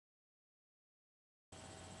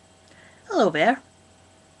Hello there.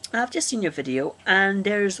 I've just seen your video and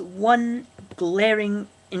there's one glaring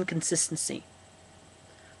inconsistency.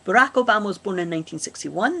 Barack Obama was born in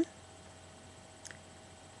 1961.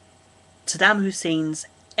 Saddam Hussein's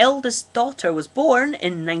eldest daughter was born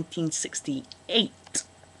in 1968.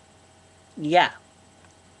 Yeah.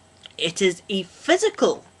 It is a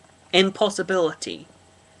physical impossibility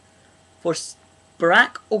for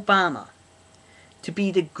Barack Obama to be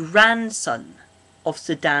the grandson of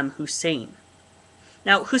Saddam Hussein.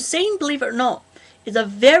 Now, Hussein, believe it or not, is a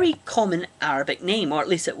very common Arabic name, or at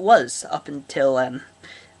least it was up until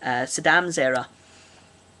Saddam's era.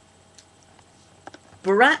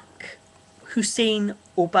 Barack Hussein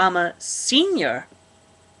Obama Sr.,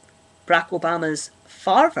 Barack Obama's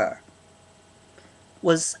father,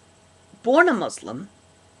 was born a Muslim,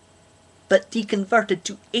 but deconverted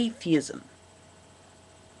to atheism.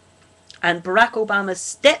 And Barack Obama's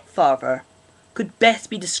stepfather could best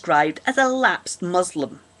be described as a lapsed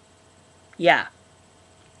Muslim. Yeah.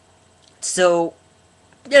 So,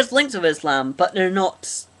 there's links of Islam, but they're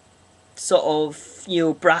not sort of,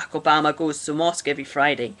 Barack Obama goes to mosque every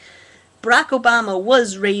Friday. Barack Obama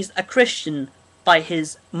was raised a Christian by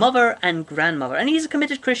his mother and grandmother, and he's a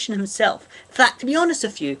committed Christian himself. In fact, to be honest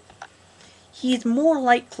with you, he's more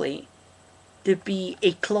likely to be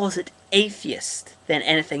a closet atheist than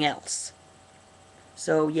anything else.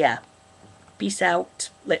 So yeah. Peace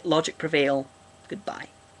out, let logic prevail, goodbye.